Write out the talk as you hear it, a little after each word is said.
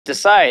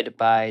Decide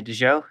by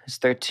Dejo. It's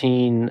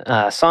 13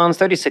 songs,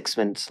 36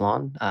 minutes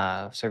long.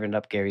 Serving it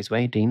up Gary's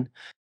way, Dean.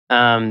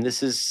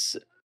 This is,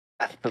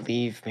 I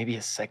believe, maybe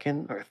his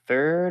second or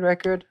third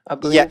record, I Yeah,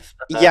 believe.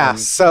 yeah.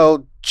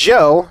 So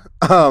Joe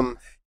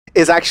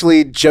is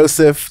actually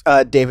Joseph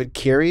David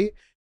Keary,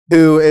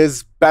 who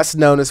is best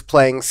known as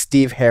playing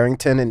Steve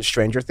Harrington in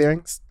Stranger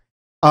Things.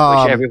 Which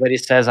Um, everybody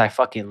says I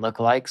fucking look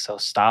like, so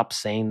stop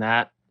saying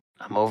that.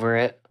 I'm over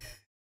it.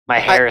 My I,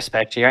 hair,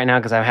 especially right now,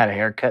 because I've had a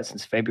haircut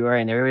since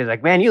February, and everybody's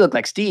like, "Man, you look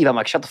like Steve." I'm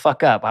like, "Shut the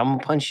fuck up! I'm gonna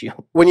punch you."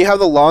 when you have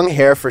the long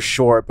hair for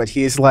sure, but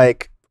he's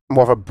like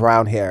more of a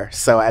brown hair,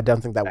 so I don't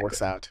think that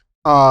works out.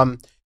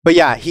 But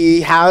yeah,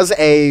 he has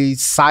a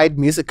side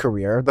music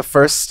career. The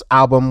first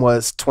album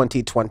was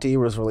 2020,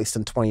 was released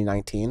in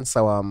 2019,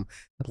 so a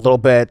little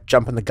bit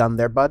jumping the gun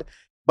there, bud.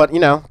 But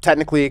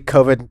technically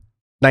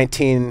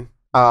COVID-19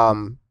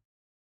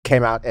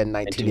 came out in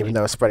 19, even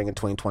though it was spreading in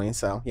 2020.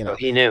 So So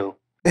he knew.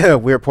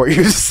 we report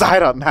you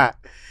side on that.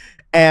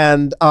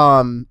 And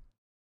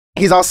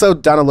he's also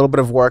done a little bit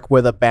of work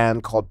with a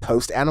band called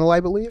Post Animal, I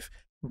believe.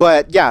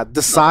 But yeah,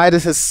 The Side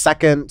is his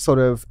second sort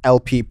of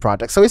LP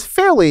project. So he's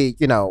fairly,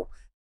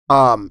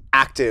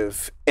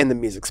 active in the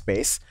music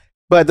space.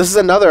 But this is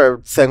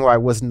another thing where I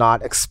was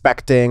not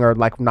expecting or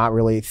like not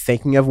really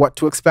thinking of what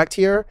to expect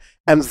here.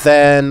 And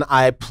then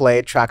I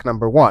played track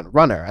number 1,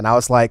 Runner, and I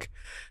was like,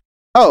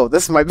 oh,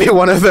 this might be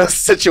one of those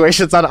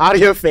situations on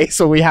Audioface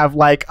where we have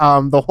like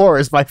the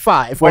Horrors by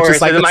 5, which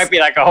is like it might be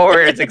like a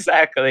Horrors,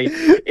 exactly.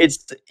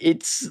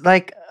 It's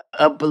like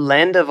a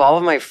blend of all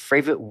of my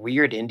favorite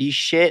weird indie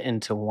shit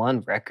into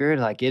one record.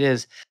 Like it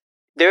is.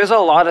 There's a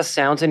lot of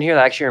sounds in here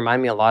that actually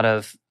remind me a lot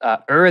of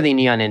early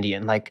Neon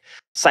Indian, like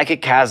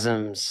Psychic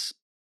Chasms.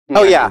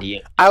 Oh Neon yeah,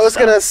 Indian I was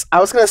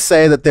stuff. gonna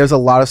say that there's a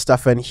lot of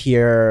stuff in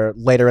here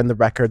later in the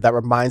record that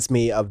reminds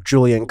me of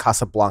Julian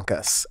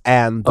Casablancas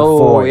and the Oh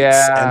Voids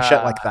and shit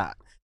yeah, like that.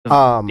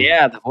 Um,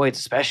 yeah, the Voids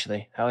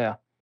especially. Hell yeah.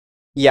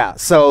 yeah,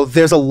 so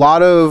there's a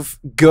lot of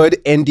good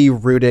indie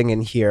rooting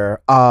in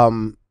here.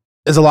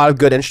 There's a lot of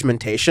good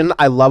instrumentation.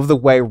 I love the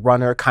way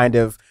Runner kind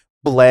of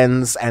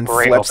blends and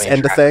Great flips opening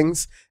into track.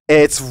 things.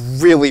 It's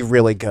really,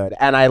 really good,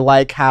 and I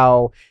like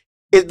how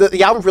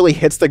the album really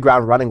hits the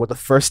ground running with the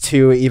first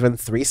 2, even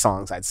 3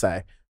 songs, I'd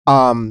say.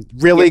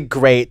 Really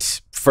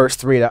great first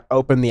 3 to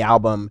open the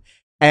album,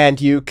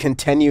 and you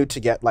continue to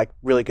get like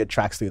really good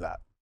tracks through that.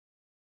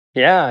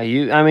 Yeah,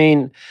 I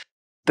mean,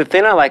 the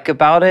thing I like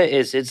about it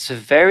is it's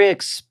very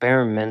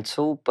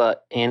experimental,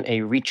 but in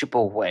a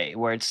reachable way,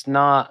 where it's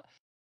not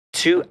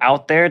too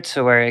out there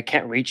to where it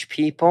can't reach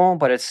people,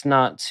 but it's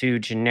not too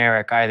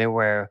generic either,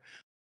 where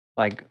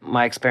like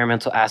my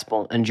experimental ass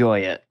won't enjoy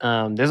it.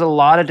 There's a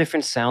lot of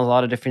different sounds, a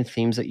lot of different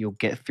themes that you'll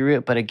get through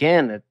it, but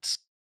again,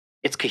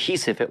 it's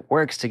cohesive. It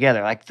works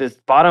together. Like the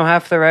bottom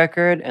half of the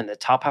record and the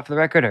top half of the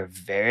record are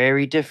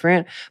very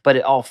different, but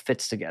it all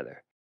fits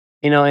together.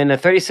 In a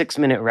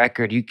 36-minute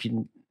record,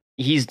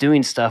 he's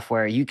doing stuff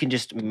where you can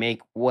just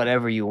make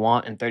whatever you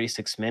want in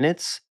 36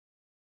 minutes,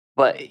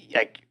 but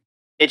like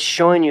it's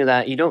showing you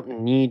that you don't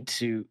need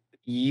to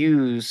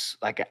use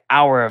like an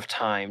hour of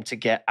time to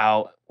get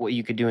out what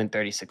you could do in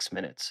 36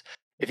 minutes.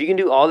 If you can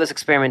do all this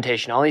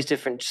experimentation, all these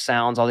different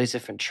sounds, all these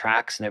different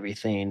tracks and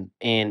everything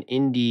in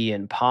indie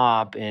and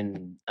pop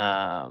and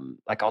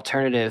like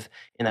alternative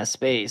in that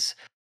space,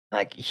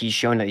 like he's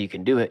showing that you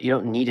can do it. You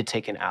don't need to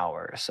take an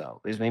hour or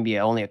so. There's maybe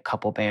only a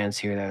couple bands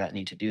here and there that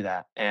need to do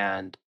that.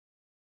 And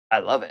I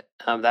love it.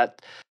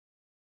 That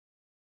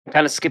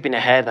kind of skipping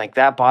ahead, like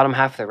that bottom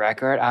half of the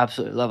record, I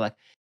absolutely love. Like,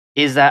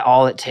 is that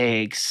all it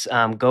takes?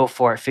 Go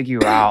for it,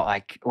 figure out.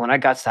 Like when I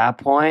got to that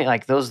point,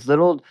 like those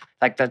little,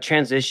 like that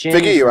transition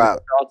Figure you from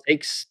out. all it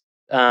takes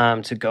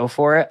to go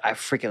for it. I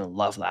freaking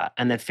love that.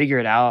 And then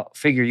figure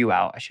you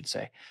out, I should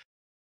say.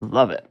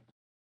 Love it.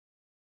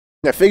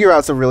 Yeah, Figure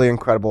Out's a really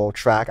incredible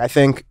track. I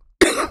think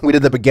we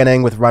did the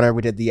beginning with Runner,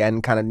 we did the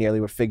end kind of nearly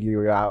with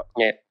Figure You Out.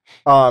 Yeah.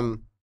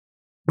 Um,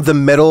 the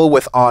middle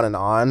with On and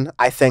On,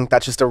 I think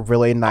that's just a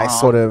really nice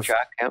sort of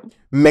track. Yep.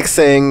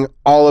 mixing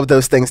all of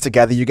those things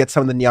together. You get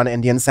some of the Neon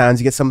Indian sounds,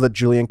 you get some of the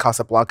Julian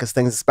Casablancas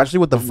things, especially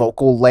with the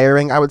vocal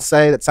layering, I would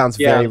say. That sounds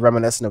very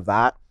reminiscent of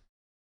that.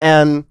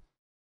 And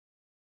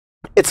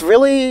it's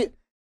really,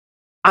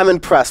 I'm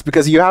impressed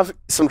because you have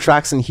some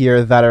tracks in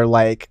here that are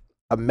like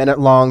a minute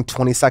long,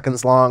 20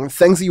 seconds long,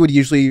 things that you would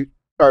usually,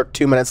 or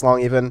 2 minutes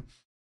long even,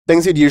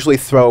 things you'd usually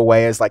throw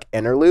away as like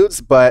interludes,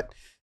 but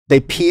they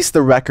piece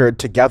the record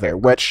together,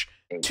 which,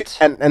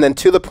 and then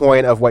to the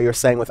point of what you're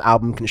saying with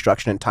album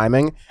construction and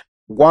timing,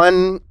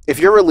 one, if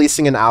you're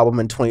releasing an album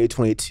in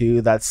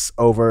 2022 that's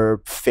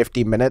over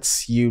 50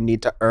 minutes, you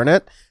need to earn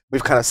it.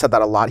 We've kind of said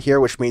that a lot here,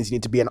 which means you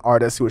need to be an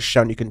artist who has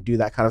shown you can do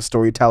that kind of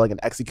storytelling and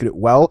execute it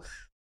well.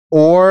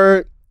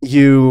 Or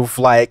you've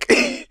like,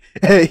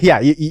 yeah,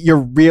 you're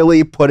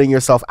really putting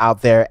yourself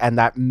out there, and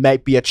that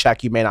might be a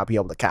check you may not be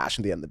able to cash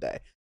at the end of the day.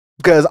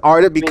 Because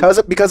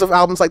of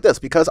albums like this,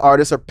 because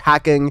artists are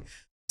packing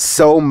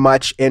so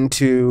much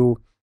into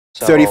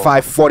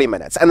 35, 40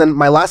 minutes. And then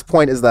my last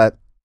point is that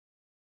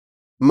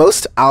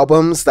most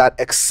albums that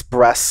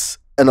express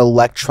an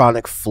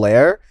electronic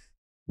flair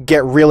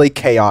get really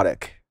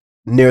chaotic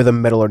near the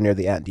middle or near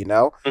the end, you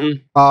know?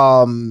 You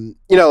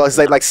know, as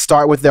they like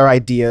start with their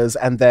ideas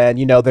and then,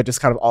 you know, they're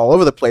just kind of all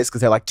over the place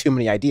because they're like too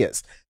many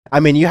ideas. I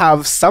mean, you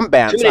have some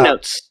bands. Too many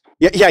notes.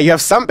 Yeah, you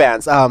have some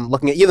bands,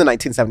 looking at either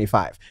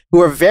 1975,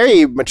 who are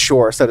very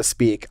mature, so to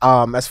speak,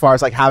 as far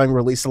as like having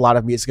released a lot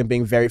of music and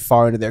being very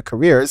far into their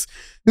careers,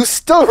 who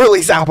still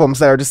release albums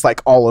that are just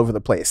like all over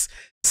the place.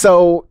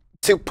 So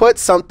to put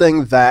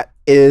something that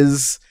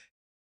is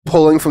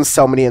pulling from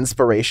so many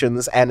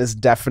inspirations and is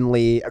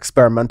definitely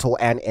experimental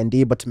and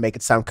indie, but to make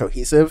it sound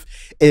cohesive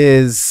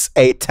is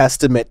a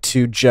testament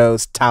to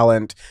Joe's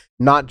talent,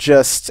 not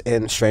just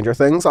in Stranger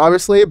Things,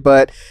 obviously,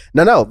 but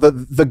no,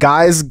 the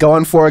guy's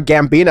going for a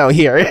Gambino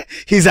here.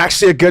 He's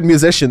actually a good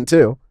musician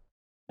too.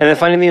 And the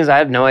funny thing is, I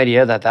had no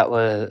idea that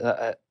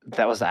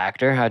was the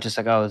actor. I was just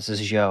like, oh, this is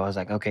Joe. I was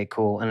like, okay,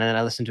 cool. And then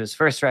I listened to his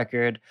first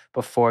record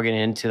before getting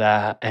into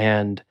that,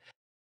 and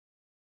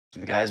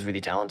the guy's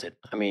really talented.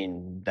 I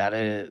mean,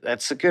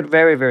 that's a good,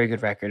 very, very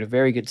good record. A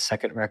very good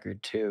second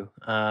record too.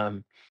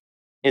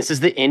 This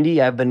is the indie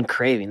I've been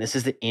craving. This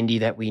is the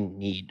indie that we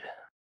need.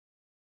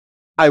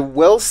 I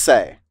will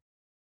say,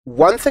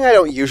 one thing I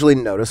don't usually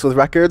notice with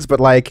records,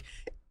 but like,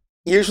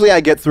 usually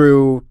I get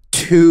through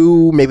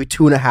maybe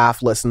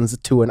 2.5 listens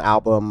to an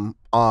album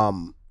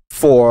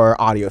for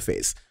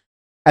Audioface.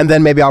 And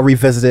then maybe I'll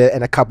revisit it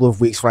in a couple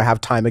of weeks when I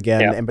have time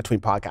again in between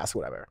podcasts or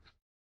whatever.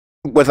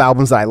 With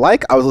albums that I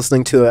like, I was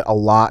listening to it a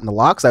lot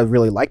because I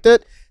really liked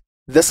it.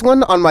 This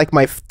one, on like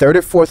my third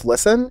or fourth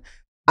listen,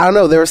 I don't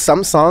know, there were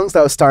some songs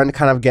that was starting to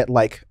kind of get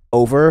like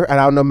over, and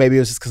I don't know, maybe it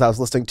was just because I was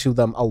listening to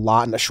them a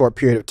lot in a short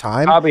period of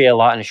time. Probably a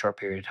lot in a short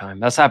period of time.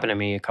 That's happened to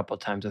me a couple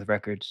of times with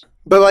records.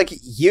 But like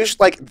usually,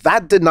 like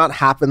that did not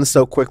happen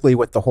so quickly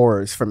with the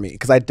horrors for me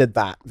because I did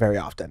that very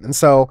often, and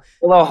so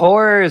the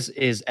horrors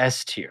is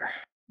S tier.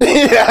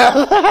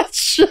 Yeah,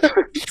 that's true.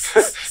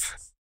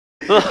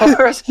 The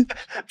horrors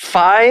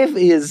 5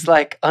 is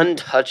like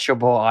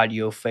untouchable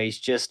Audioface.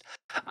 Just,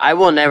 I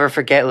will never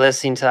forget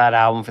listening to that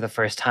album for the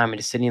first time and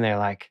just sitting there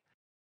like,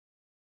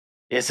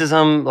 this is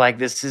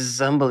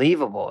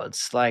unbelievable.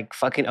 It's like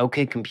fucking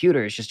OK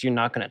Computer. It's just, you're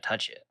not gonna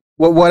touch it.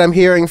 What I'm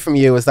hearing from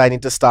you is that I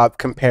need to stop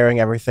comparing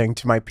everything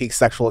to my peak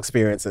sexual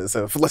experiences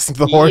of listening to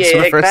the horrors for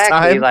the first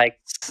time.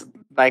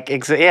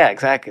 Yeah,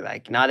 exactly.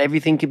 Like, not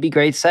everything could be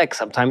great sex.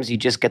 Sometimes you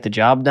just get the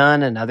job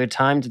done, and other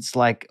times it's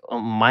like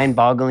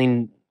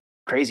mind-boggling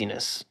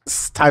craziness.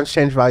 Times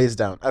change, values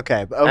don't.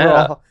 Okay, but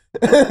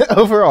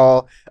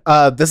overall,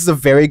 this is a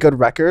very good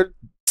record.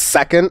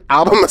 Second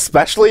album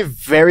especially,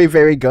 very,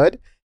 very good.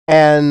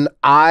 And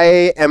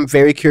I am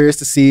very curious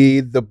to see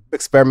the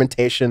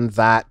experimentation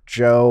that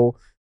Joe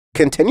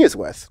continues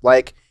with.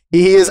 Like,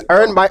 he was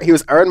earned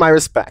my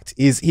respect.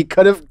 He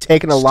could have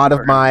taken a lot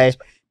of my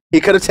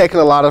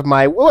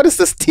what is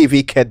this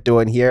TV kid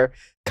doing here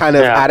kind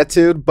of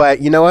attitude,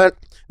 but you know what?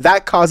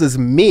 That causes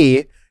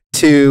me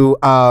to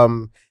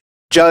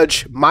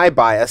judge my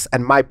bias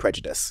and my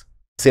prejudice.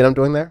 See what I'm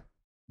doing there?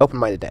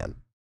 Open-minded Dan.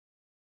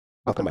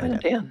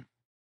 Open-minded Dan.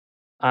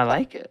 I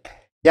like it.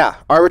 Yeah,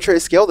 arbitrary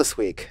scale this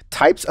week.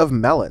 Types of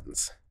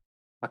melons.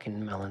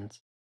 Fucking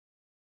melons.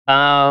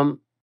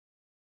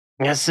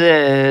 This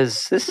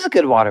is a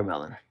good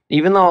watermelon.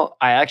 Even though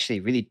I actually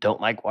really don't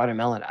like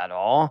watermelon at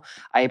all,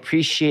 I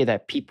appreciate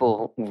that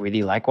people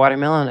really like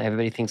watermelon.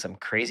 Everybody thinks I'm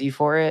crazy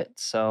for it.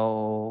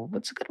 So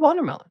it's a good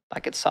watermelon.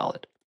 Like, it's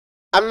solid.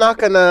 I'm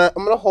gonna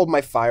hold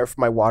my fire for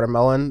my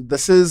watermelon.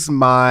 This is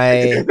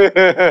my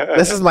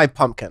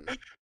pumpkin.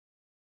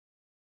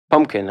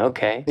 Pumpkin,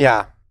 okay.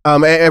 Yeah.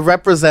 It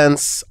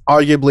represents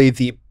arguably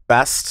the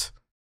best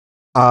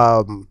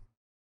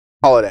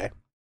holiday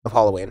of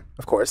Halloween,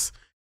 of course.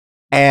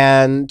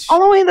 And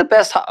Halloween, the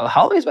best.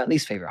 Halloween's my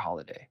least favorite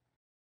holiday.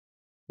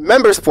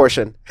 Members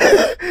portion.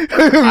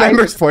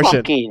 Members portion.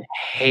 I fucking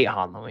hate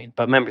Halloween,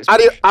 but members.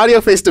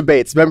 Audioface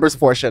debates. Members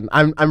portion.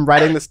 I'm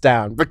writing this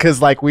down because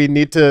like we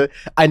need to.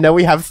 I know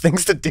we have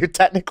things to do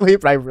technically,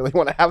 but I really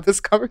want to have this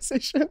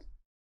conversation.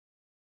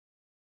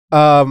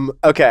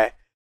 Okay,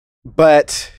 but